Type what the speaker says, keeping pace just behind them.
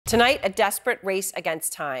Tonight, a desperate race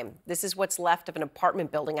against time. This is what's left of an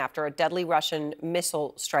apartment building after a deadly Russian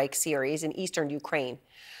missile strike series in eastern Ukraine.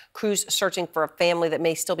 Crews searching for a family that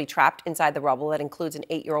may still be trapped inside the rubble that includes an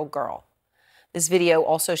 8-year-old girl. This video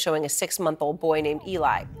also showing a 6-month-old boy named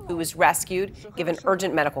Eli, who was rescued, given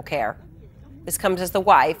urgent medical care. This comes as the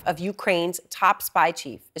wife of Ukraine's top spy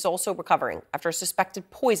chief is also recovering after a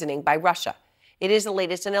suspected poisoning by Russia. It is the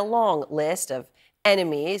latest in a long list of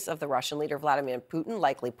enemies of the Russian leader Vladimir Putin,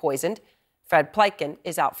 likely poisoned. Frederik Pleitgen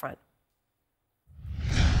is out front.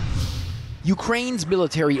 Ukraine's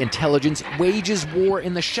military intelligence wages war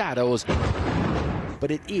in the shadows,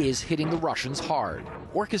 but it is hitting the Russians hard,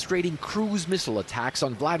 orchestrating cruise missile attacks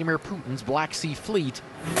on Vladimir Putin's Black Sea fleet,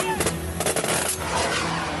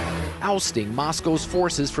 ousting Moscow's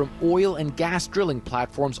forces from oil and gas drilling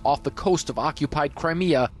platforms off the coast of occupied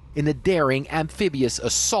Crimea in a daring amphibious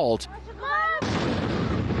assault,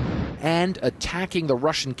 and attacking the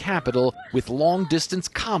Russian capital with long-distance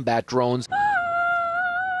combat drones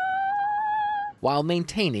while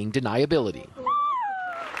maintaining deniability.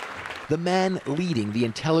 The man leading the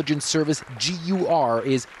intelligence service GUR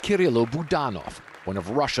is Marianna Budanova, one of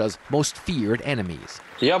Russia's most feared enemies.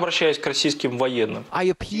 I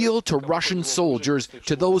appeal to Russian soldiers,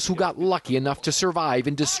 to those who got lucky enough to survive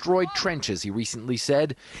in destroyed trenches, he recently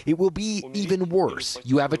said. It will be even worse.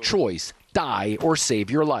 You have a choice: die or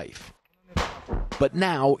save your life. But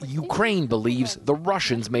now Ukraine believes the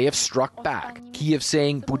Russians may have struck back. Kiev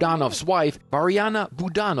saying Budanov's wife, Marianna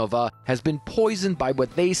Budanova, has been poisoned by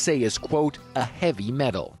what they say is, quote, a heavy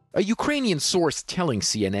metal. A Ukrainian source telling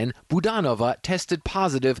CNN Budanova tested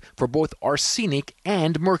positive for both arsenic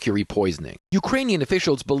and mercury poisoning. Ukrainian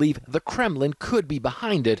officials believe the Kremlin could be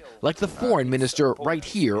behind it, like the foreign minister right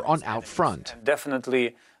here on Out Front.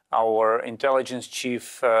 Definitely our intelligence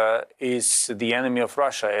chief is the enemy of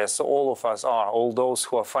Russia, as all of us are, all those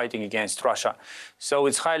who are fighting against Russia. So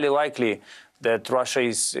it's highly likely that Russia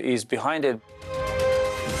is behind it.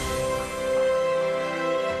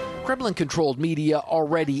 Kremlin-controlled media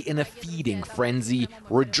already in a feeding frenzy,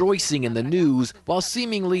 rejoicing in the news while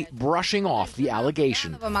seemingly brushing off the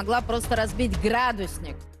allegation.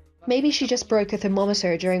 Maybe she just broke a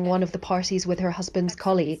thermometer during one of the parties with her husband's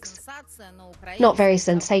colleagues. Not very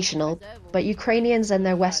sensational, but Ukrainians and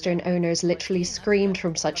their Western owners literally screamed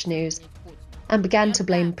from such news and began to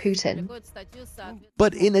blame Putin.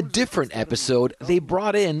 But in a different episode, they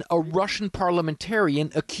brought in a Russian parliamentarian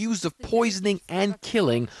accused of poisoning and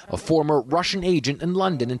killing a former Russian agent in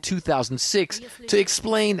London in 2006 to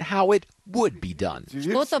explain how it would be done.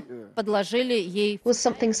 Was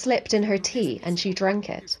something slipped in her tea and she drank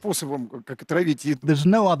it? There's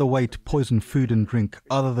no other way to poison food and drink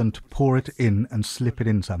other than to pour it in and slip it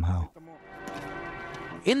in somehow.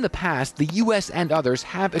 In the past, the US and others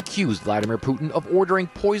have accused Vladimir Putin of ordering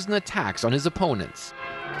poison attacks on his opponents.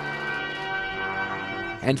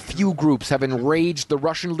 And few groups have enraged the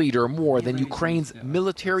Russian leader more than Ukraine's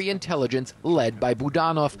military intelligence led by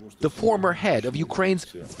Budanov, the former head of Ukraine's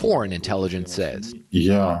foreign intelligence says.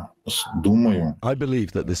 I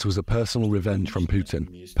believe that this was a personal revenge from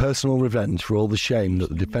Putin. Personal revenge for all the shame that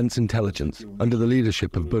the defense intelligence, under the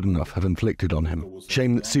leadership of Budanov, have inflicted on him.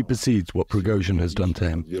 Shame that supersedes what Prigozhin has done to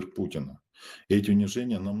him.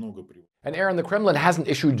 And Aaron, the Kremlin hasn't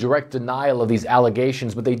issued direct denial of these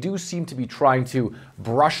allegations, but they do seem to be trying to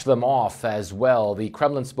brush them off as well. The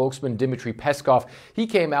Kremlin spokesman, Dmitry Peskov, he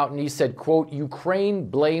came out and he said, quote, Ukraine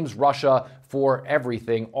blames Russia for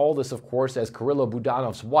everything. All this, of course, as Marianna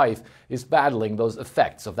Budanov's wife is battling those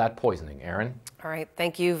effects of that poisoning. Aaron? All right.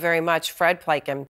 Thank you very much, Frederik Pleitgen.